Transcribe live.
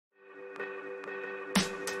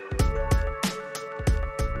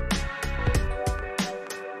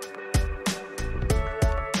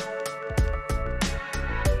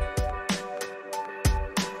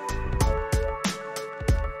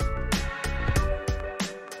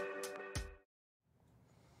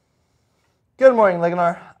Good morning,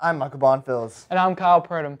 Liganar. I'm Michael Bonfils. And I'm Kyle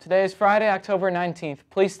Purdom. Today is Friday, October 19th.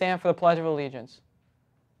 Please stand for the Pledge of Allegiance.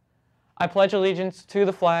 I pledge allegiance to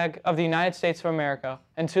the flag of the United States of America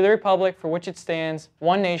and to the republic for which it stands,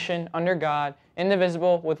 one nation, under God,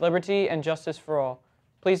 indivisible, with liberty and justice for all.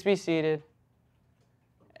 Please be seated.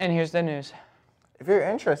 And here's the news. If you're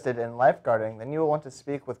interested in lifeguarding, then you will want to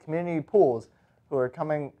speak with Community Pools, who are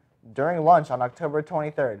coming during lunch on October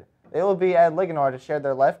 23rd. They will be at Liganar to share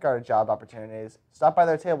their lifeguard job opportunities. Stop by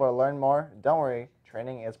their table to learn more. Don't worry,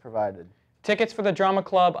 training is provided. Tickets for the Drama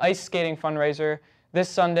Club Ice Skating Fundraiser this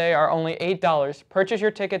Sunday are only $8. Purchase your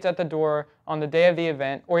tickets at the door on the day of the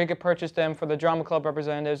event, or you could purchase them for the Drama Club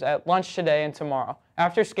representatives at lunch today and tomorrow.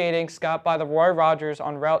 After skating, stop by the Roy Rogers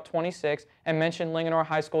on Route 26 and mention Linganore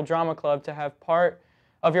High School Drama Club to have part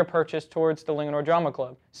of your purchase towards the Linganore Drama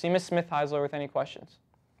Club. See Ms. Smith-Heisler with any questions.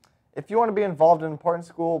 If you want to be involved in important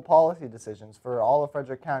school policy decisions for all of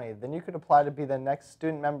Frederick County, then you could apply to be the next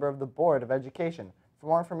student member of the Board of Education. For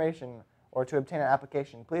more information or to obtain an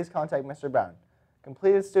application, please contact Mr. Brown.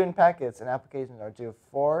 Completed student packets and applications are due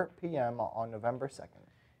 4 p.m. on November 2nd.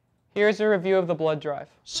 Here's a review of the blood drive.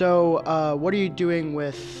 So what are you doing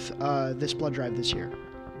with this blood drive this year?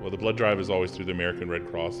 Well, the blood drive is always through the American Red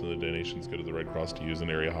Cross, and the donations go to the Red Cross to use in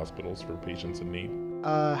area hospitals for patients in need.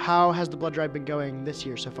 How has the blood drive been going this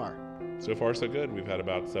year so far? So far, so good. We've had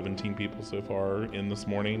about 17 people so far in this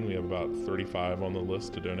morning. We have about 35 on the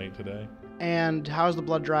list to donate today. And how has the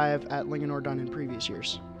blood drive at Linganore done in previous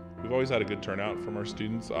years? We've always had a good turnout from our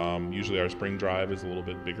students. Usually our spring drive is a little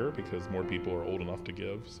bit bigger because more people are old enough to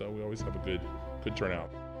give, so we always have a good turnout.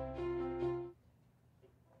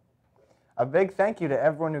 A big thank you to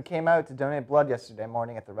everyone who came out to donate blood yesterday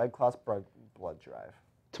morning at the Red Cross blood drive.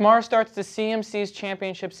 Tomorrow starts the CMC's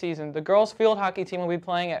championship season. The girls field hockey team will be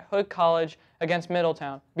playing at Hood College against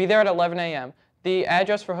Middletown. Be there at 11 a.m. The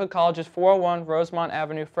address for Hood College is 401 Rosemont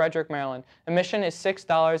Avenue, Frederick, Maryland. Admission is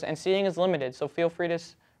 $6 and seating is limited, so feel free to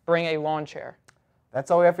bring a lawn chair. That's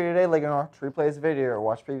all we have for you today, Liganar. To replay this video or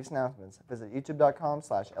watch previous announcements, visit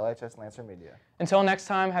youtube.com/LHS Lancer Media. Until next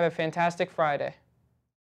time, have a fantastic Friday.